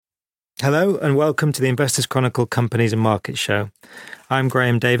Hello and welcome to the Investors Chronicle Companies and Markets Show. I'm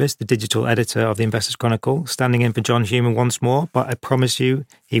Graham Davis, the digital editor of the Investors Chronicle, standing in for John Human once more, but I promise you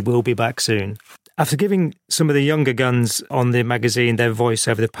he will be back soon. After giving some of the younger guns on the magazine their voice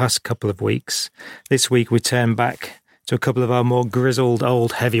over the past couple of weeks, this week we turn back to a couple of our more grizzled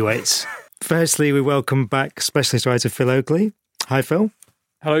old heavyweights. Firstly, we welcome back specialist writer Phil Oakley. Hi, Phil.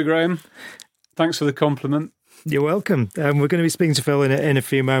 Hello, Graham. Thanks for the compliment. You're welcome. We're going to be speaking to Phil in a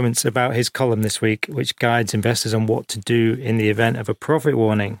few moments about his column this week, which guides investors on what to do in the event of a profit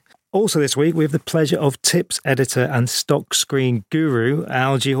warning. Also this week, we have the pleasure of tips editor and stock screen guru,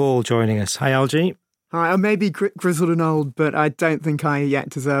 Algie Hall, joining us. Hi, Algie. Hi, I may be grizzled and old, but I don't think I yet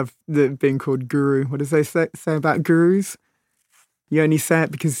deserve being called guru. What does they say about gurus? You only say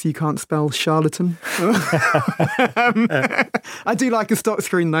it because you can't spell charlatan. I do like a stock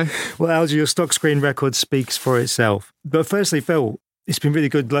screen, though. Well, Algie, your stock screen record speaks for itself. But firstly, Phil, it's been really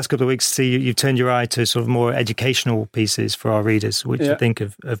good the last couple of weeks to see you've turned your eye to sort of more educational pieces for our readers, which I think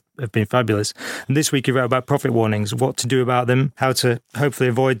have been fabulous. And this week you wrote about profit warnings, what to do about them, how to hopefully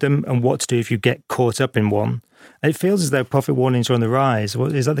avoid them, and what to do if you get caught up in one. It feels as though profit warnings are on the rise.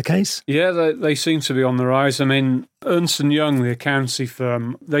 Is that the case? Yeah, they seem to be on the rise. I mean, Ernst & Young, the accountancy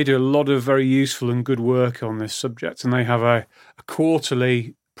firm, they do a lot of very useful and good work on this subject, and they have a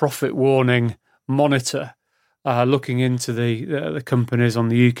quarterly profit warning monitor looking into the companies on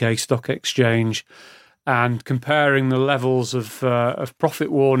the UK Stock Exchange and comparing the levels of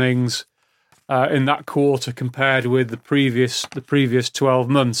profit warnings in that quarter compared with the previous 12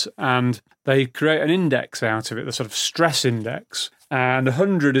 months. And they create an index out of it, the sort of stress index. And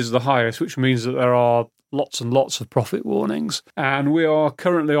 100 is the highest, which means that there are lots and lots of profit warnings. And we are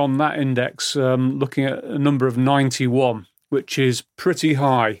currently on that index looking at a number of 91, which is pretty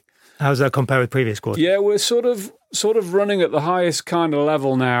high. How does that compare with previous quarters? Yeah, we're sort of running at the highest kind of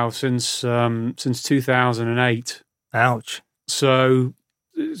level now since 2008. Ouch. So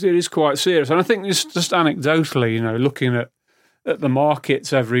it is quite serious. And I think just anecdotally, looking at the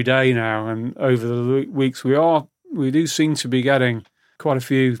markets every day now and over the weeks, we do seem to be getting quite a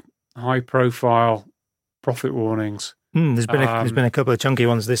few high-profile profit warnings. There's been a couple of chunky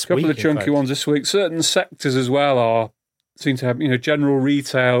ones this week. Ones this week. Certain sectors as well seem to have, general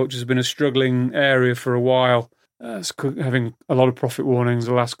retail, which has been a struggling area for a while. It's having a lot of profit warnings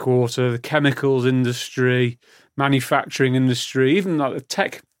the last quarter. The chemicals industry, manufacturing industry, even like the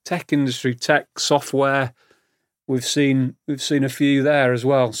tech industry, tech software. We've seen a few there as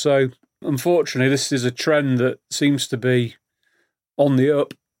well. So unfortunately, this is a trend that seems to be on the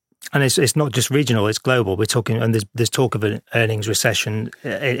up. And it's not just regional; it's global. We're talking, and there's talk of an earnings recession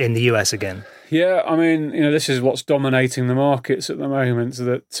in the US again. Yeah, I mean, this is what's dominating the markets at the moment.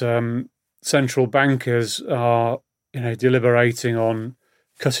 That central bankers are, deliberating on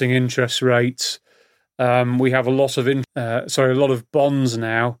cutting interest rates. We have a lot of bonds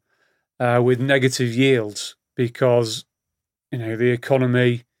now with negative yields because the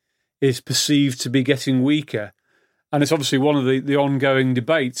economy is perceived to be getting weaker. And it's obviously one of the ongoing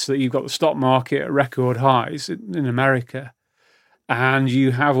debates that you've got the stock market at record highs in America. And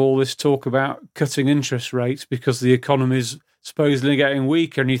you have all this talk about cutting interest rates because the economy is supposedly getting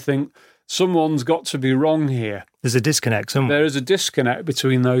weaker. And you think someone's got to be wrong here. There's a disconnect somewhere. There is a disconnect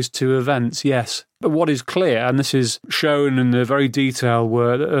between those two events, yes. But what is clear, and this is shown in the very detailed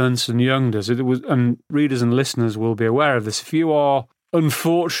work that Ernst & Young does, and readers and listeners will be aware of this, if you are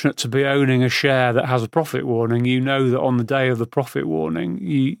unfortunate to be owning a share that has a profit warning, you know that on the day of the profit warning,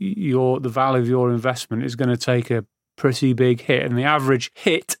 the value of your investment is going to take a pretty big hit. And the average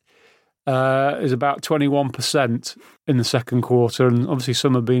hit is about 21% in the second quarter, and obviously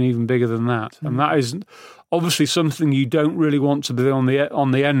some have been even bigger than that. And that is obviously something you don't really want to be on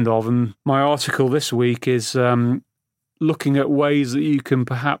the end of. And my article this week is looking at ways that you can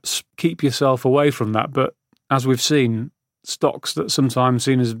perhaps keep yourself away from that. But as we've seen, stocks that sometimes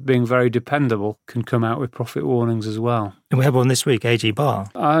seen as being very dependable can come out with profit warnings as well. And we have one this week, AG Barr.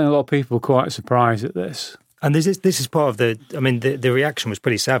 I think a lot of people are quite surprised at this. And this is part of the reaction was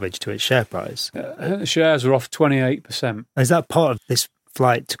pretty savage to its share price. Shares are off 28%. Is that part of this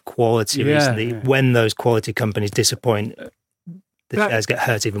flight to quality recently? Yeah. When those quality companies disappoint, the shares get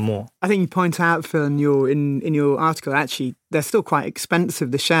hurt even more. I think you point out, Phil, in your article, actually, they're still quite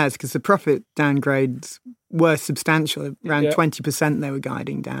expensive, the shares, because the profit downgrades were substantial. Around 20% they were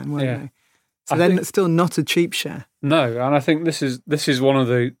guiding down, weren't they? So then it's still not a cheap share. No, and I think this is one of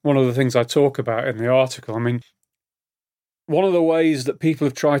the things I talk about in the article. I mean, one of the ways that people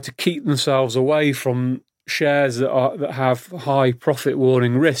have tried to keep themselves away from shares that have high profit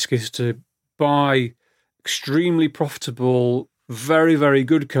warning risk is to buy extremely profitable, very, very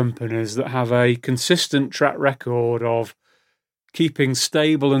good companies that have a consistent track record of keeping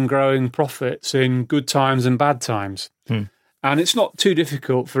stable and growing profits in good times and bad times. And it's not too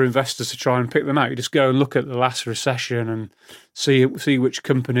difficult for investors to try and pick them out. You just go and look at the last recession and see which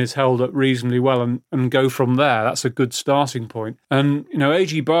companies held up reasonably well and go from there. That's a good starting point. And,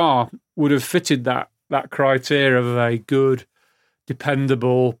 AG Barr would have fitted that criteria of a good,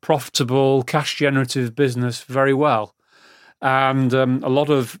 dependable, profitable, cash-generative business very well. And a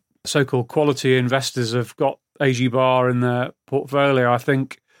lot of so-called quality investors have got AG Barr in their portfolio. I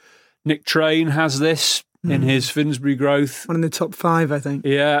think Nick Train has this in his Finsbury Growth. One in the top 5, I think.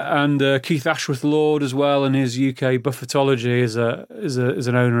 Yeah, and Keith Ashworth-Lord as well in his UK Buffetology is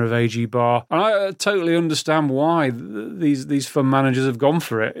an owner of AG Barr. And I totally understand why these fund managers have gone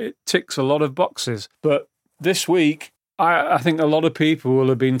for it. It ticks a lot of boxes. But this week, I think a lot of people will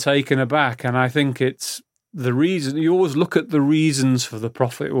have been taken aback, and I think it's the reason. You always look at the reasons for the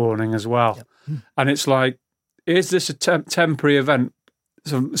profit warning as well. Yep. And it's like, is this a temporary event?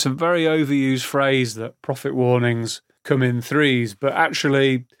 It's a very overused phrase that profit warnings come in threes, but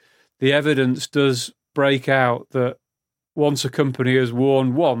actually the evidence does break out that once a company has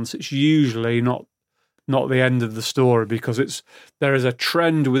warned once, it's usually not the end of the story, because there is a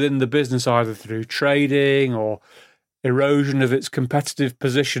trend within the business, either through trading or erosion of its competitive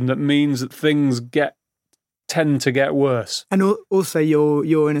position, that means that things tend to get worse. And also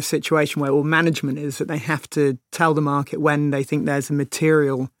you're in a situation where all management is that they have to tell the market when they think there's a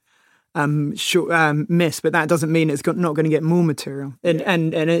material miss, but that doesn't mean it's not going to get more material.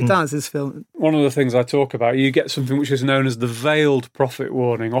 And it does, as Phil. One of the things I talk about, you get something which is known as the veiled profit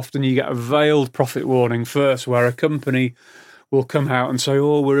warning. Often you get a veiled profit warning first, where a company will come out and say,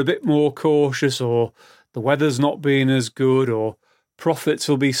 we're a bit more cautious, or the weather's not been as good, or profits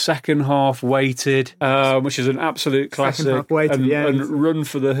will be second half weighted, which is an absolute classic and run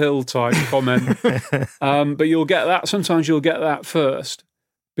for the hill type comment. But you'll get that. Sometimes you'll get that first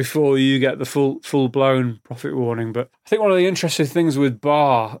before you get the full blown profit warning. But I think one of the interesting things with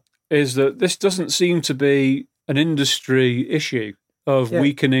Barr is that this doesn't seem to be an industry issue of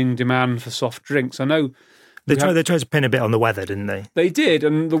weakening demand for soft drinks. I know they tried to pin a bit on the weather, didn't they? They did,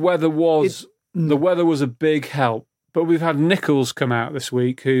 and the weather was a big help. But we've had Nichols come out this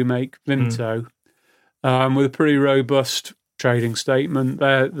week, who make Vimto, with a pretty robust trading statement.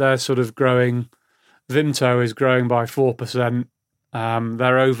 They're sort of growing. Vimto is growing by 4%.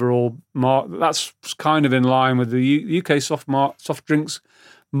 Their overall that's kind of in line with the UK soft drinks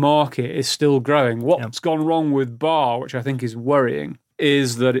market is still growing. What's gone wrong with Barr, which I think is worrying,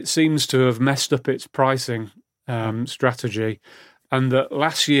 is that it seems to have messed up its pricing strategy, and that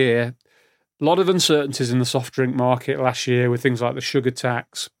last year, a lot of uncertainties in the soft drink market last year with things like the sugar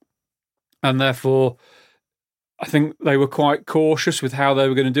tax, and therefore I think they were quite cautious with how they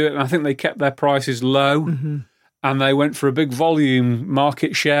were going to do it, and I think they kept their prices low, and they went for a big volume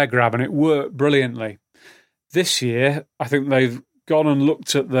market share grab, and it worked brilliantly. This year, I think they've gone and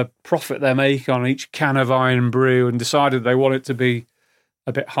looked at the profit they make on each can of Irn-Bru and decided they want it to be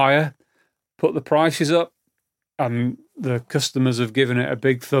a bit higher, put the prices up, and the customers have given it a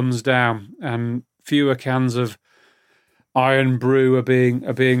big thumbs down, and fewer cans of Irn-Bru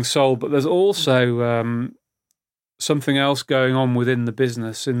are being sold. But there's also something else going on within the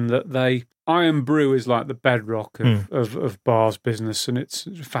business, in that Irn-Bru is like the bedrock of Barr's business, and it's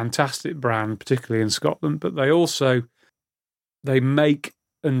a fantastic brand, particularly in Scotland. But they make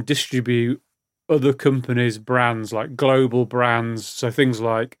and distribute other companies' brands, like global brands, so things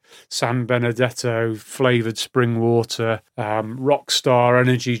like San Benedetto, flavoured spring water, Rockstar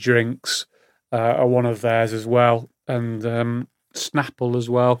energy drinks are one of theirs as well, and Snapple as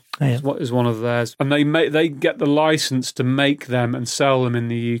well is one of theirs. And they get the license to make them and sell them in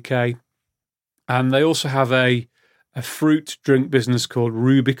the UK. And they also have a fruit drink business called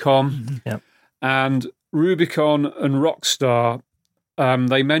Rubicon. And Rubicon and Rockstar,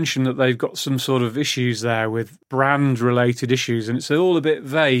 they mention that they've got some sort of issues there with brand-related issues, and it's all a bit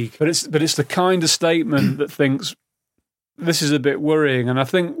vague. But it's the kind of statement that thinks this is a bit worrying. And I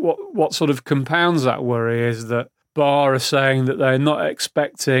think what sort of compounds that worry is that Barr are saying that they're not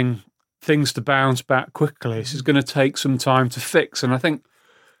expecting things to bounce back quickly. This is going to take some time to fix, and I think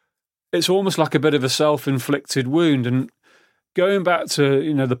it's almost like a bit of a self-inflicted wound. And going back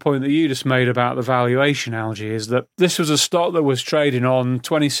to the point that you just made about the valuation, Algie, is that this was a stock that was trading on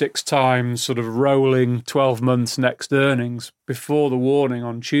 26 times sort of rolling 12 months next earnings before the warning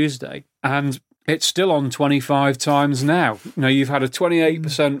on Tuesday, and it's still on 25 times now. You've had a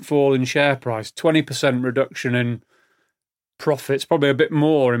 28% fall in share price, 20% reduction in profits, probably a bit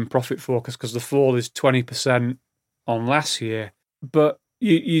more in profit forecast because the fall is 20% on last year. But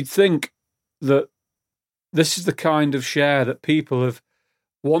you'd think that this is the kind of share that people have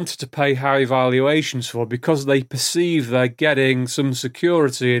wanted to pay high valuations for because they perceive they're getting some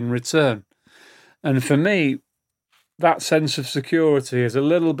security in return. And for me, that sense of security is a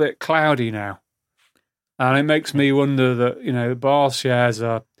little bit cloudy now. And it makes me wonder that, the Bars shares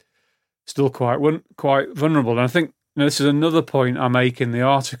are still quite vulnerable. And I think this is another point I make in the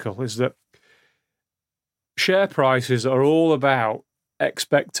article, is that share prices are all about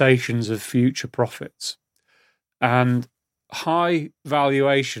expectations of future profits. And high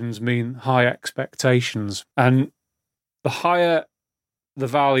valuations mean high expectations. And the higher the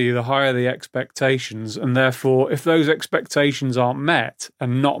value, the higher the expectations. And therefore, if those expectations aren't met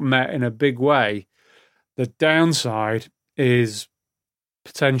and not met in a big way, the downside is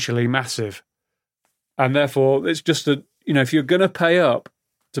potentially massive. And therefore, it's just if you're going to pay up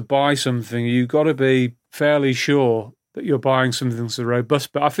to buy something, you've got to be fairly sure that you're buying something that's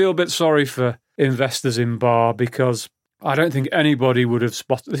robust. But I feel a bit sorry for investors in Bar, because I don't think anybody would have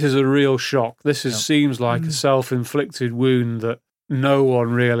spotted. This is a real shock. This seems like a self-inflicted wound that no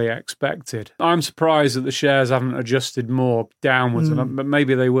one really expected. I'm surprised that the shares haven't adjusted more downwards, but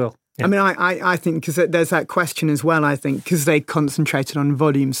maybe they will. Yeah. I mean, I think because there's that question as well, I think, because they concentrated on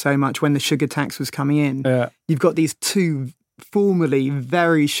volume so much when the sugar tax was coming in. Yeah. You've got these two formerly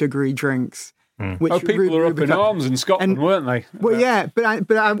very sugary drinks. Which people are up in arms in Scotland, weren't they? Well, yeah, but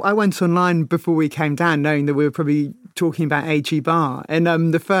I went online before we came down knowing that we were probably talking about AG Bar. And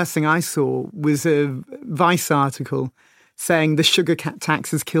the first thing I saw was a Vice article saying the sugar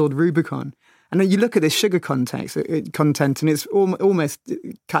tax has killed Rubicon. And then you look at this sugar content, and it's almost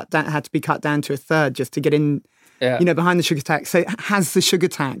had to be cut down to a third just to get in, behind the sugar tax. So has the sugar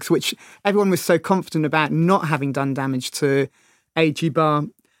tax, which everyone was so confident about not having done damage to AG Bar,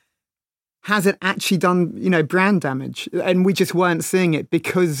 has it actually done, brand damage? And we just weren't seeing it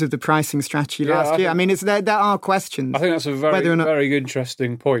because of the pricing strategy last year. I mean, there are questions. I think that's a very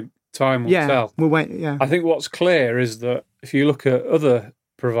interesting point. Time will tell. We'll wait. Yeah. I think what's clear is that if you look at other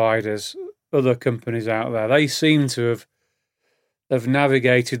providers, other companies out there, they seem to have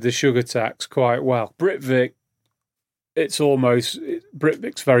navigated the sugar tax quite well. Britvic,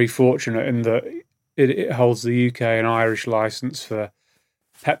 Britvic's very fortunate in that it holds the UK and Irish license for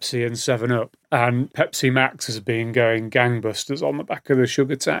Pepsi and 7-Up, and Pepsi Max has been going gangbusters on the back of the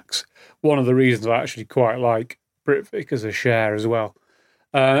sugar tax. One of the reasons I actually quite like Britvic as a share as well.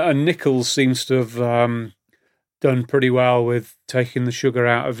 And Nichols seems to have done pretty well with taking the sugar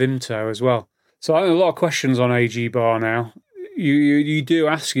out of Vimto as well. So I have a lot of questions on AG Bar now. You do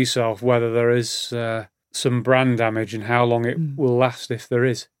ask yourself whether there is some brand damage and how long it will last if there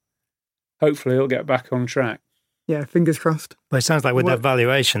is. Hopefully it'll get back on track. Yeah, fingers crossed. But it sounds like with that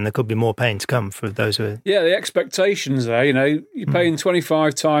valuation, there could be more pain to come for those who are... Yeah, the expectations there, you're paying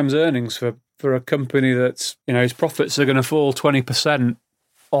 25 times earnings for a company that's, its profits are going to fall 20%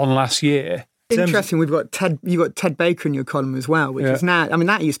 on last year. Interesting, you've got Ted Baker in your column as well, which is now,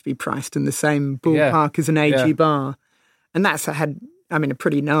 that used to be priced in the same ballpark as an AG Bar. And that's had, a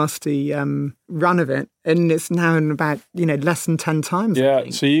pretty nasty run of it. And it's now in about, less than 10 times. Yeah,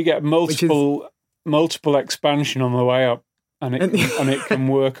 so you get multiple expansion on the way up, and it can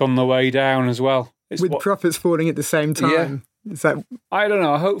work on the way down as well. Profits falling at the same time. Yeah. I don't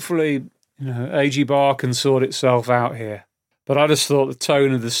know. Hopefully, AG Bar can sort itself out here. But I just thought the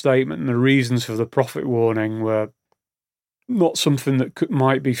tone of the statement and the reasons for the profit warning were not something that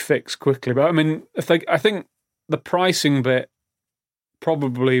might be fixed quickly. But I think the pricing bit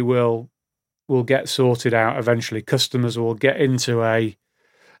probably will get sorted out eventually. Customers will get into a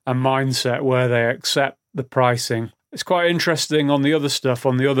mindset where they accept the pricing. It's quite interesting on the other stuff,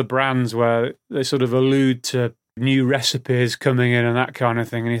 on the other brands, where they sort of allude to new recipes coming in and that kind of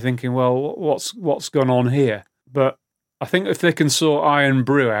thing, and you're thinking, well, what's gone on here? But I think if they can sort Iron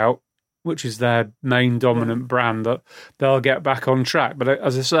Brew out, which is their main dominant brand, that they'll get back on track. But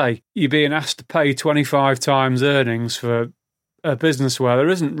as I say, you're being asked to pay 25 times earnings for a business where there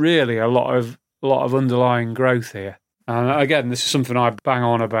isn't really a lot of underlying growth here. And again, this is something I bang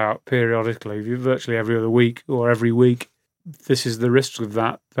on about periodically, virtually every other week or every week. This is the risk of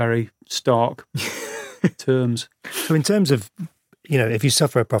that very stark terms. So in terms of, if you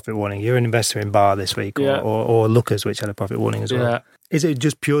suffer a profit warning, you're an investor in Bar this week or Lookers, which had a profit warning as well. Yeah. Is it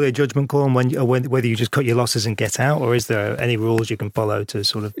just purely a judgment call on whether you just cut your losses and get out, or is there any rules you can follow to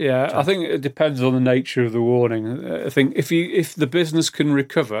sort of... Yeah, I think it depends on the nature of the warning. I think if the business can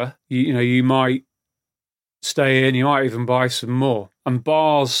recover, you might stay in, you might even buy some more. And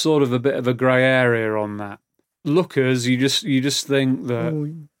Bar's sort of a bit of a grey area on that. Lookers, you just think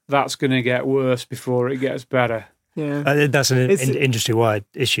that that's going to get worse before it gets better. Yeah, that's an industry-wide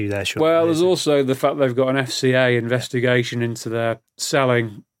issue there, sure. Well, there's also the fact they've got an FCA investigation into their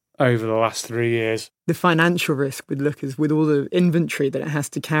selling over the last 3 years. The financial risk with Lookers, with all the inventory that it has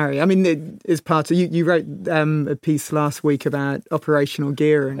to carry. I mean, it is part of... You wrote a piece last week about operational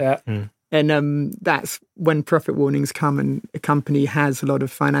gearing. Yeah. And that's when profit warnings come and a company has a lot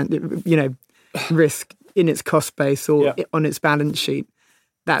of risk in its cost base or on its balance sheet.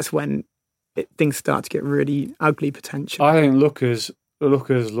 That's when things start to get really ugly potentially. I think Lookers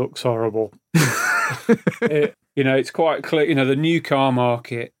looks horrible. It's quite clear. The new car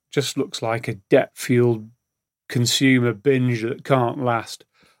market just looks like a debt-fueled consumer binge that can't last.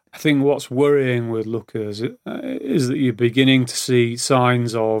 I think what's worrying with Lookers is that you're beginning to see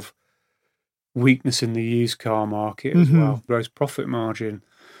signs of weakness in the used car market as well. Gross profit margin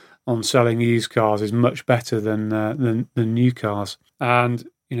on selling used cars is much better than new cars. And,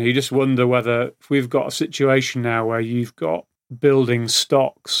 you just wonder whether if we've got a situation now where you've got building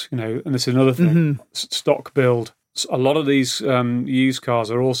stocks, and this is another thing, stock build. A lot of these used cars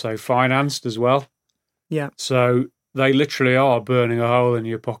are also financed as well. Yeah. So they literally are burning a hole in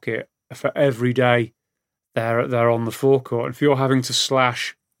your pocket for every day they're on the forecourt. If you're having to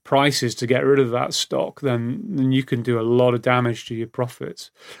slash prices to get rid of that stock, then you can do a lot of damage to your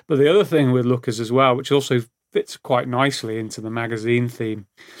profits. But the other thing with Lookers as well, which also fits quite nicely into the magazine theme,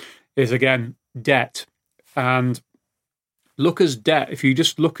 is again debt. And Lookers debt, if you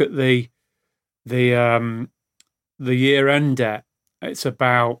just look at the year-end debt, it's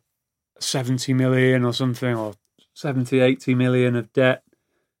about 70 million or something, or 70, 80 million of debt.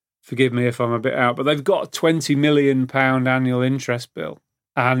 Forgive me if I'm a bit out, but they've got a £20 million annual interest bill.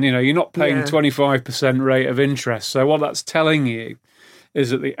 And, you're not paying 25% rate of interest. So what that's telling you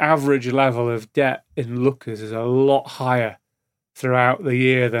is that the average level of debt in Lookers is a lot higher throughout the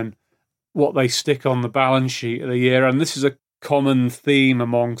year than what they stick on the balance sheet of the year. And this is a common theme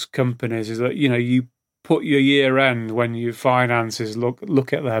amongst companies, is that, you put your year end when your finances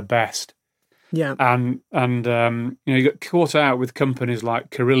look at their best. Yeah. And you get caught out with companies like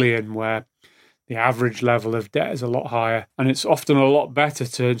Carillion, where the average level of debt is a lot higher. And it's often a lot better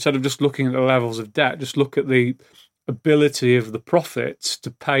to, instead of just looking at the levels of debt, just look at the ability of the profits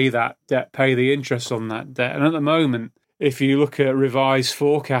to pay that debt, pay the interest on that debt. And at the moment, if you look at revised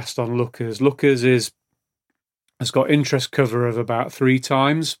forecast on Lookers has got interest cover of about 3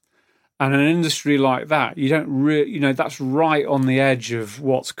 times. And an industry like that, you don't really, that's right on the edge of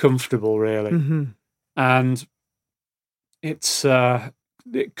what's comfortable, really. And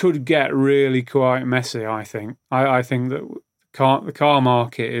it could get really quite messy, I think. I think that the car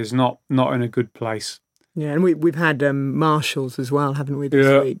market is not in a good place. Yeah, and we've had Marshalls as well, haven't we,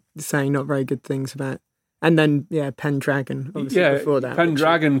 this week, saying not very good things about. And then, Pendragon, obviously, before that.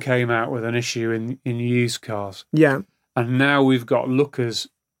 Pendragon came out with an issue in used cars. Yeah. And now we've got Lookers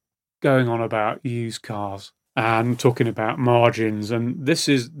going on about used cars and talking about margins. And this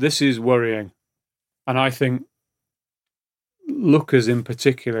is worrying. And I think Lookers in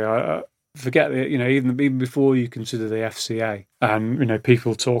particular, forget that, even before you consider the FCA, and,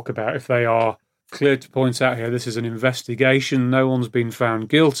 people talk about if they are clear to point out here, this is an investigation, no one's been found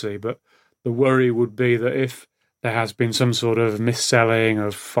guilty, but the worry would be that if there has been some sort of mis-selling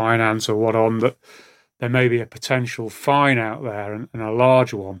of finance or what on, that there may be a potential fine out there and a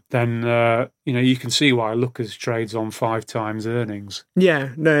large one, then, you can see why Lookers trades on 5 times earnings. Yeah,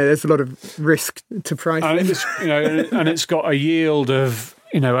 no, there's a lot of risk to price. And it's got a yield of,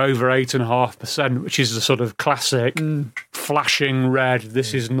 over 8.5%, which is the sort of classic flashing red,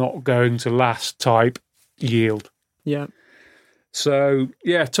 this is not going to last type yield. Yeah. So,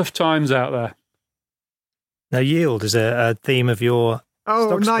 tough times out there. Now, yield is a theme of your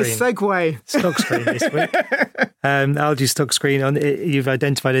stock nice screen. Segue. Stock screen this week. Algae stock screen. You've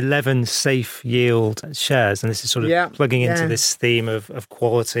identified 11 safe yield shares, and this is sort of plugging into this theme of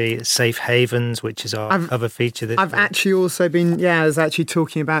quality, safe havens, which is our other feature. I've actually also been, I was actually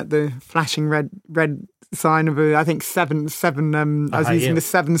talking about the flashing red sign of I think 7. I was using the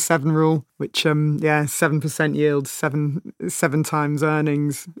 7-7 rule, which 7% yield, seven times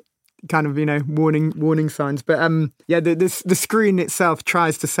earnings, kind of warning signs. But the screen itself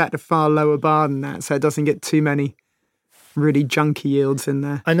tries to set a far lower bar than that, so it doesn't get too many really junky yields in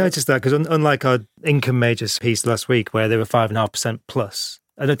there. I noticed that because unlike our income majors piece last week, where they were 5.5% plus,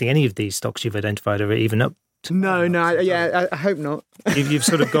 I don't think any of these stocks you've identified are even up. I hope not. You've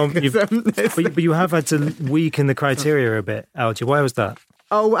sort of gone, but you have had to weaken the criteria a bit, Algae. Why was that?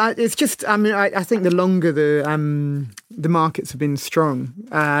 It's just, I think the longer the markets have been strong,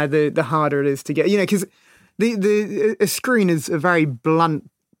 the harder it is to get, because a screen is a very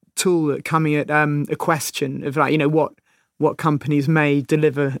blunt tool at coming at a question of like, what companies may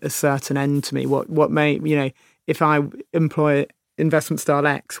deliver a certain end to me. What may, if I employ investment style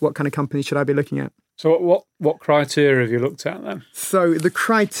X, what kind of company should I be looking at? So what criteria have you looked at then? So the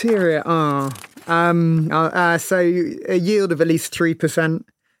criteria are so a yield of at least 3%,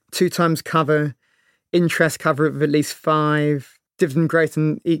 2 times cover, interest cover of at least 5, dividend growth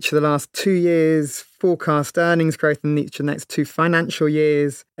in each of the last 2 years, forecast earnings growth in each of the next 2 financial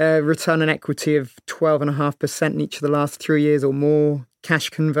years, return on equity of 12.5% in each of the last 3 years or more,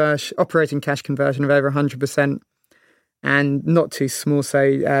 operating cash conversion of over 100%. And not too small,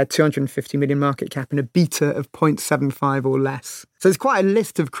 so 250 million market cap and a beta of 0.75 or less. So there's quite a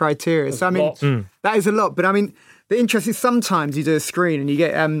list of criteria. That's so, I mean, that is a lot. But I mean, the interest is sometimes you do a screen and you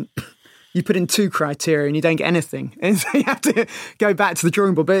get, you put in 2 criteria and you don't get anything. And so you have to go back to the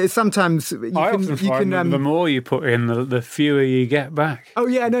drawing board. But sometimes you can the more you put in, the fewer you get back. Oh,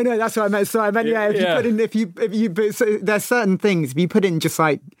 yeah, no, that's what I meant. So I meant, there's certain things, if you put in just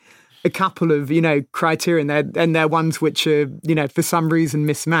like a couple of, criteria and they're ones which are, for some reason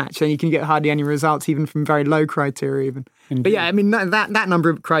mismatched, and you can get hardly any results even from very low criteria even. Indeed. But yeah, I mean, that number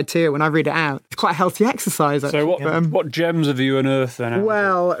of criteria, when I read it out, it's quite a healthy exercise, actually. So what gems have you unearthed then?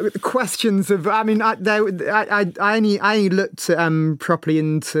 Well, questions of, I mean, I only looked properly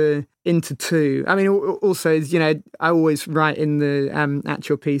into 2. I mean, also, I always write in the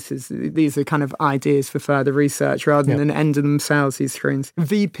actual pieces, these are kind of ideas for further research rather than end in themselves, these screens.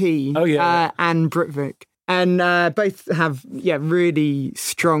 VP and Britvic. And both have, really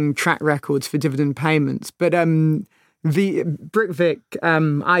strong track records for dividend payments. But Britvic,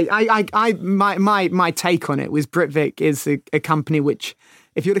 my take on it was Britvic is a company which,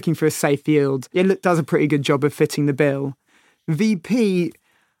 if you're looking for a safe yield, it does a pretty good job of fitting the bill. VP,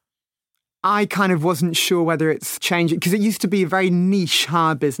 I kind of wasn't sure whether it's changing, because it used to be a very niche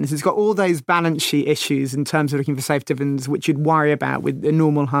hard business. It's got all those balance sheet issues in terms of looking for safe dividends, which you'd worry about with a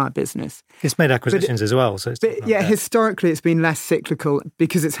normal hard business. It's made acquisitions as well. So historically it's been less cyclical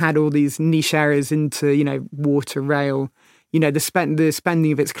because it's had all these niche areas into, water, rail. The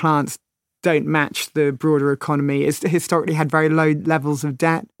spending of its clients don't match the broader economy. It's historically had very low levels of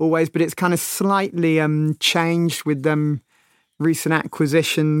debt always, but it's kind of slightly changed with recent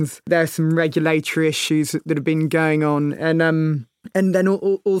acquisitions. There are some regulatory issues that have been going on, and then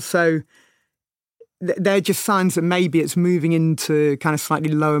also they're just signs that maybe it's moving into kind of slightly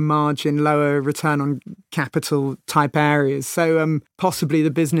lower margin, lower return on capital type areas. So possibly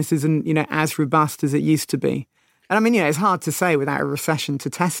the business isn't as robust as it used to be. And I mean, it's hard to say without a recession to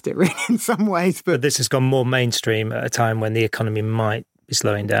test it, really, in some ways. But this has gone more mainstream at a time when the economy might be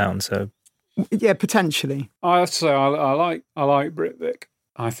slowing down. So. Yeah, potentially. I have to say, I like Britvic.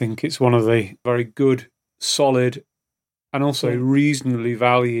 I think it's one of the very good, solid, and also reasonably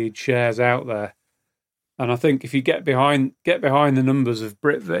valued shares out there. And I think if you get behind the numbers of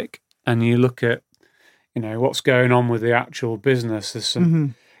Britvic and you look at, what's going on with the actual business, there's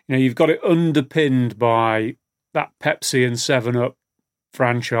some, you've got it underpinned by that Pepsi and 7-Up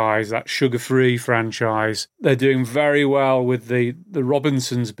franchise, that sugar-free franchise. They're doing very well with the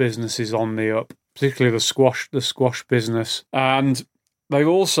Robinsons businesses on the up, particularly the squash business. And they've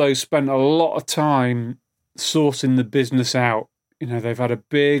also spent a lot of time sorting the business out. They've had a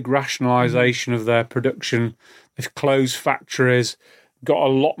big rationalisation of their production. They've closed factories, got a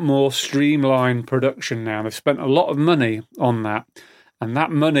lot more streamlined production now. They've spent a lot of money on that. And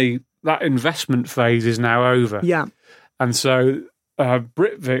that investment phase is now over. Yeah. And so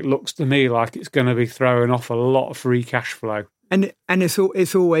Britvic looks to me like it's going to be throwing off a lot of free cash flow. And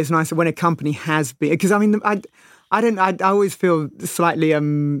it's always nice when a company has been, because I mean, I always feel slightly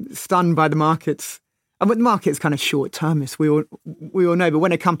stunned by the markets. And the market's kind of short-termist, we all know. But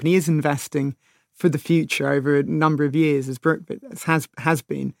when a company is investing for the future over a number of years, as Britvic has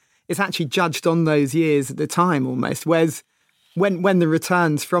been, it's actually judged on those years at the time almost. Whereas when the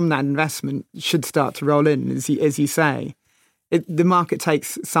returns from that investment should start to roll in, as you say, the market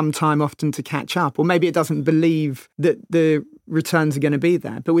takes some time often to catch up, or maybe it doesn't believe that the returns are going to be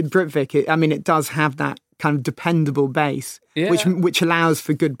there. But with Britvic, it does have that kind of dependable base, which allows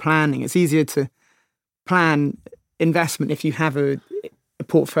for good planning. It's easier to plan investment if you have a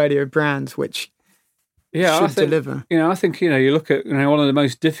portfolio of brands which should deliver. I think you look at one of the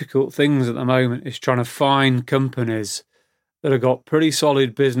most difficult things at the moment is trying to find companies that have got pretty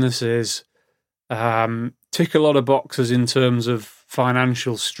solid businesses, tick a lot of boxes in terms of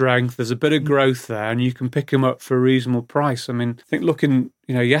financial strength. There's a bit of growth there, and you can pick them up for a reasonable price. I mean, I think looking,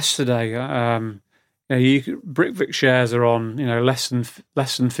 yesterday, Britvic shares are on, less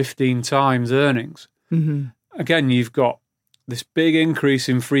than 15 times earnings. Mm-hmm. Again, you've got this big increase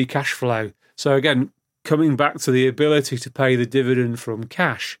in free cash flow. So again, coming back to the ability to pay the dividend from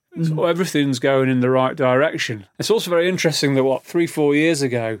cash, so everything's going in the right direction. It's also very interesting that 3-4 years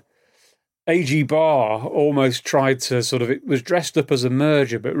ago, AG Barr almost tried to it was dressed up as a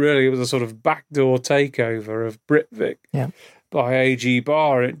merger, but really it was a sort of backdoor takeover of Britvic by AG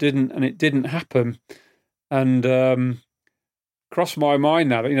Barr. It didn't happen. And crossed my mind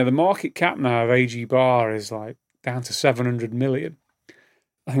now that, the market cap now of AG Barr is like down to 700 million.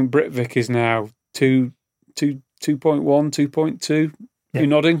 I think Britvic is now 2.1, 2.2. You're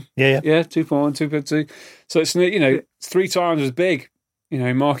nodding? Yeah, 2.1, 2.2. So it's, it's 3 times as big,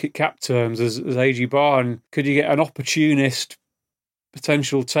 in market cap terms as AG Barr. And could you get an opportunist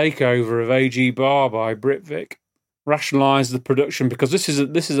potential takeover of AG Barr by Britvic, rationalise the production? Because this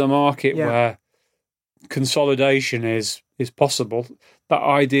is a market where consolidation is possible. That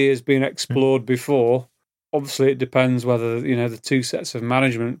idea has been explored before. Obviously, it depends whether the two sets of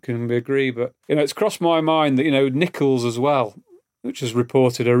management can be agreed. But it's crossed my mind that Nichols as well, which has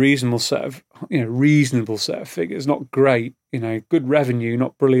reported a reasonable set of figures, not great, good revenue,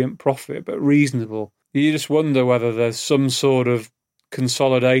 not brilliant profit, but reasonable. You just wonder whether there's some sort of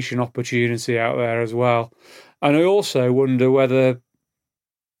consolidation opportunity out there as well. And I also wonder whether,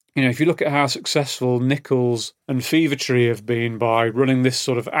 if you look at how successful Nichols and Fevertree have been by running this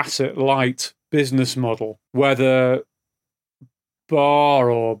sort of asset-light business model, whether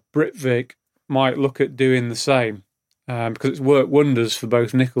Barr or Britvic might look at doing the same, because it's worked wonders for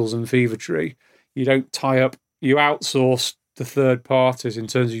both Nichols and Fevertree. You don't tie up, you outsource to third parties in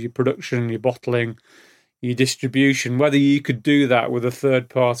terms of your production, your bottling, your distribution. Whether you could do that with a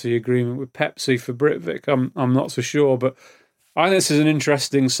third-party agreement with Pepsi for Britvic, I'm not so sure, but I think this is an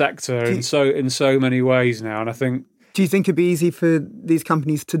interesting sector in so many ways now, and I think. Do you think it'd be easy for these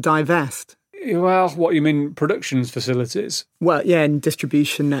companies to divest? Well, what you mean, production facilities? Well, yeah, and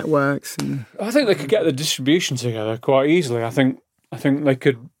distribution networks. And I think they could get the distribution together quite easily. I think they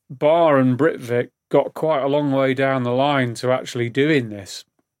could. Barr and Britvic got quite a long way down the line to actually doing this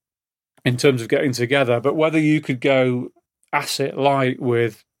in terms of getting together. But whether you could go asset light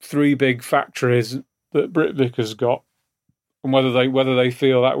with 3 big factories that Britvic has got, and whether they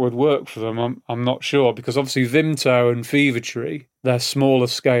feel that would work for them, I'm not sure, because obviously Vimto and Fevertree, they're smaller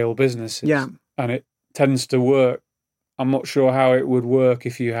scale businesses, and it tends to work. I'm not sure how it would work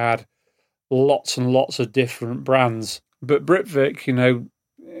if you had lots and lots of different brands. But Britvic,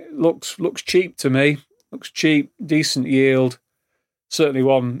 looks cheap to me. Looks cheap, decent yield. Certainly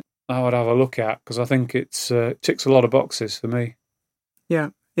one I would have a look at, because I think it's ticks a lot of boxes for me. Yeah,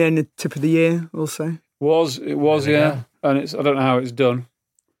 and the tip of the year also. It was, yeah. And I don't know how it's done.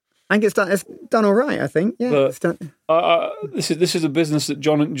 I think it's done all right, I think. Yeah, but it's done. This is a business that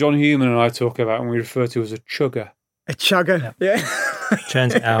John Human and I talk about, and we refer to as a chugger. A chugger, yeah.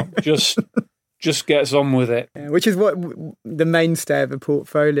 Churns it out. Just gets on with it. Yeah, which is what the mainstay of a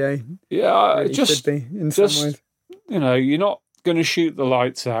portfolio. Yeah, really should be in some ways. You're not going to shoot the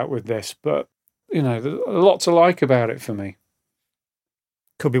lights out with this, but there's a lot to like about it for me.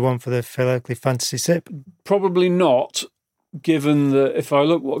 Could be one for the Phil Oakley Fantasy Sip. Probably not, given that if I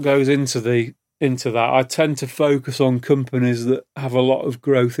look what goes into that, I tend to focus on companies that have a lot of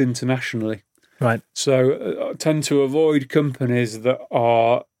growth internationally. Right. So I tend to avoid companies that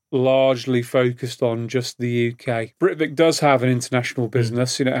are largely focused on just the UK. Britvic does have an international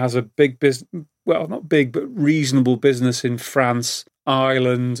business. It has a big business, well, not big, but reasonable business in France,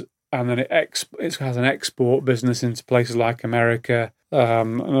 Ireland, and then it has an export business into places like America,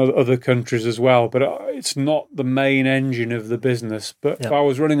 and other countries as well. But it's not the main engine of the business. But if I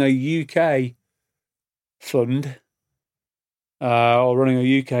was running a UK fund or running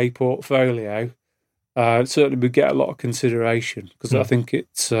a UK portfolio, it certainly would get a lot of consideration, because I think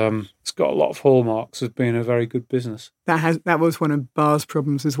it's got a lot of hallmarks of being a very good business. That was one of Barr's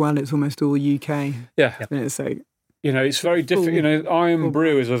problems as well. It's almost all UK. Yeah. So it's very different. Iron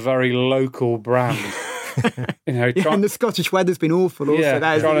Brew is a very local brand. And the Scottish weather's been awful. Also,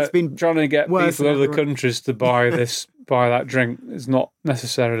 it's been trying to get people in other countries to buy that drink is not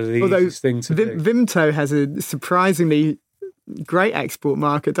necessarily the easiest thing to do. Vimto has a surprisingly great export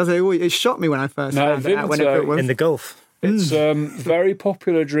market, does it? It shocked me when I first found it out. Whenever it was in the Gulf. It's very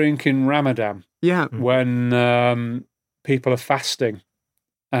popular drink in Ramadan. Yeah, when people are fasting,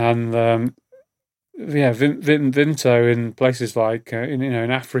 and Vimto in places like in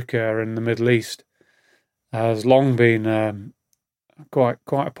Africa and the Middle East has long been quite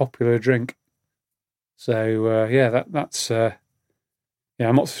a popular drink. So that's.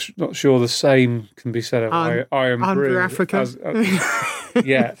 I'm not sure the same can be said of Iron Brew Africa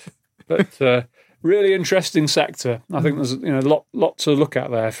yet, but really interesting sector. I think there's lot to look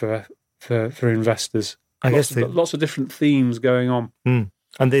at there for investors. Lots of different themes going on.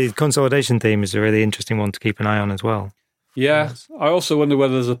 And the consolidation theme is a really interesting one to keep an eye on as well. Yeah, yes. I also wonder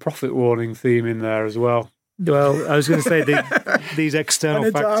whether there's a profit warning theme in there as well. Well, I was going to say these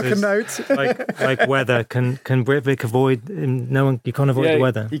external factors, like weather, can Britvic avoid? You can't avoid the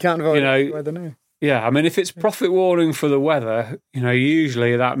weather. You can't avoid the weather, no. Yeah, I mean, if it's profit warning for the weather,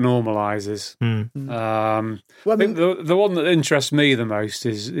 usually that normalises. I think the one that interests me the most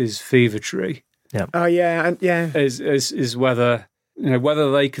is Fever Tree. Yeah. Oh yeah, yeah. Is whether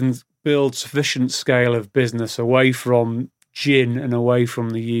they can build sufficient scale of business away from gin and away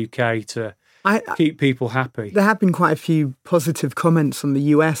from the UK to keep people happy. There have been quite a few positive comments on the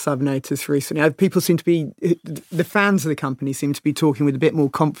US, I've noticed recently. People seem to be, the fans of the company seem to be talking with a bit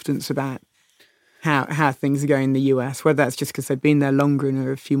more confidence about how things are going in the US, whether that's just because they've been there longer and there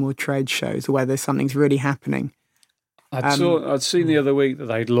are a few more trade shows, or whether something's really happening. I'd seen the other week that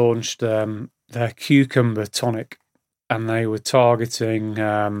they'd launched their cucumber tonic, and they were targeting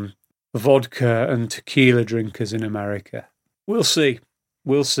vodka and tequila drinkers in America. We'll see.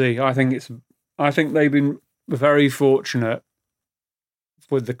 I think they've been very fortunate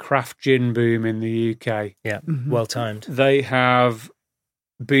with the craft gin boom in the UK. Yeah, well timed. They have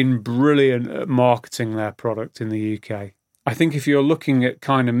been brilliant at marketing their product in the UK. I think if you're looking at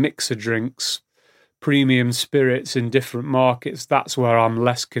kind of mixer drinks, premium spirits in different markets, that's where I'm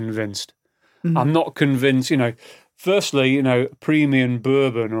less convinced. I'm not convinced, firstly, a premium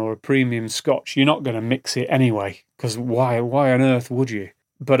bourbon or a premium scotch, you're not going to mix it anyway, because why on earth would you?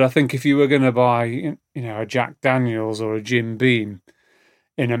 But I think if you were going to buy, a Jack Daniels or a Jim Beam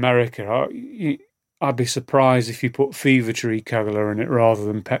in America, I'd be surprised if you put Fever Tree Cola in it rather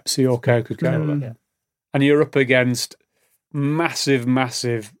than Pepsi or Coca-Cola. Yeah. And you're up against massive,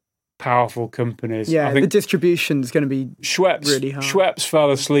 powerful companies. Yeah, I think the distribution's going to be really hard. Schweppes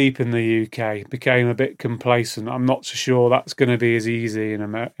fell asleep in the UK, became a bit complacent. I'm not so sure that's going to be as easy in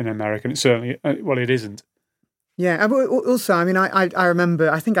America. And it certainly, it isn't. Yeah, also, I mean, I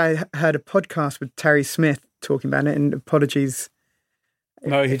remember, I think I heard a podcast with Terry Smith talking about it, and apologies.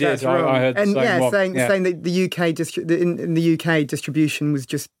 No, he did. I heard the same one. Saying that the UK in the UK distribution was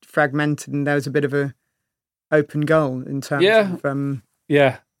just fragmented, and there was a bit of a open goal in terms of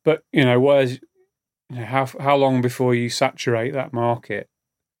yeah. But where's how long before you saturate that market?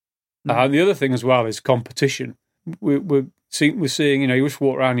 The other thing as well is competition. We're seeing you just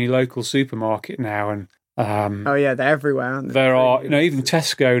walk around your local supermarket now, and they're everywhere, aren't they? There are even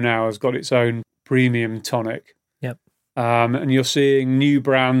Tesco now has got its own premium tonic. Yep. And you're seeing new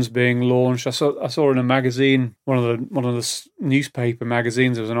brands being launched. I saw in a magazine, one of the newspaper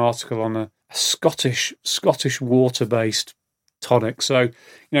magazines, there was an article on a Scottish water-based tonic. So,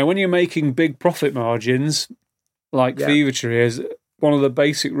 when you're making big profit margins, like Fever Tree is, one of the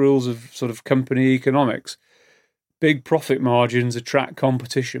basic rules of sort of company economics, big profit margins attract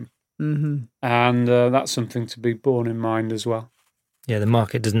competition. Mm-hmm. And that's something to be borne in mind as well. Yeah, the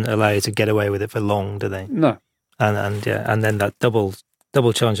market doesn't allow you to get away with it for long, do they? No. And then that double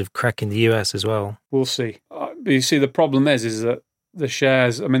chance of cracking the US as well. We'll see. But you see, the problem is that the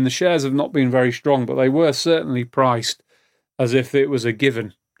shares have not been very strong, but they were certainly priced as if it was a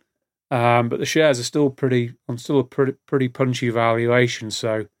given. But the shares are still a pretty punchy valuation.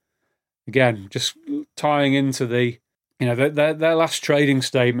 So again, just tying into their last trading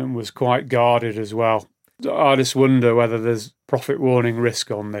statement was quite guarded as well. I just wonder whether there's profit warning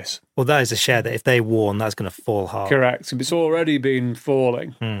risk on this. Well, that is a share that if they warn, that's going to fall hard. Correct. It's already been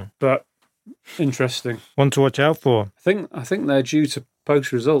falling, but interesting. One to watch out for. I think they're due to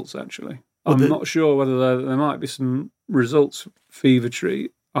post results, actually. I'm not sure whether there might be some results for Fever Tree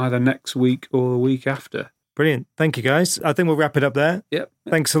either next week or the week after. Brilliant. Thank you, guys. I think we'll wrap it up there. Yep.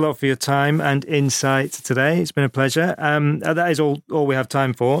 Thanks a lot for your time and insight today. It's been a pleasure. That is all we have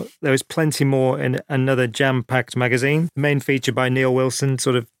time for. There is plenty more in another jam-packed magazine. The main feature by Neil Wilson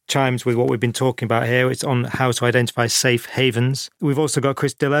sort of chimes with what we've been talking about here. It's on how to identify safe havens. We've also got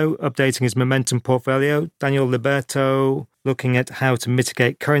Chris Dillow updating his momentum portfolio. Daniel Liberto looking at how to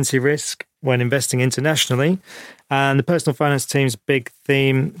mitigate currency risk when investing internationally. And the personal finance team's big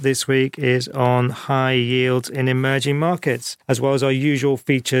theme this week is on high yields in emerging markets, as well as our usual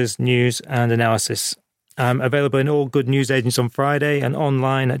features, news and analysis. Available in all good news agents on Friday and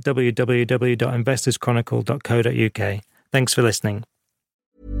online at www.investorschronicle.co.uk. Thanks for listening.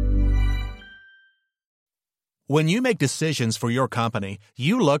 When you make decisions for your company,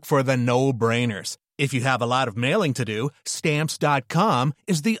 you look for the no-brainers. If you have a lot of mailing to do, Stamps.com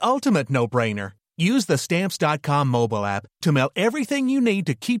is the ultimate no-brainer. Use the Stamps.com mobile app to mail everything you need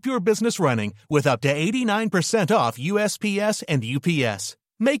to keep your business running with up to 89% off USPS and UPS.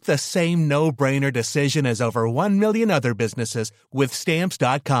 Make the same no-brainer decision as over 1 million other businesses with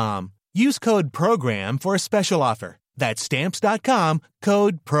Stamps.com. Use code PROGRAM for a special offer. That's Stamps.com,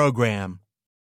 code PROGRAM.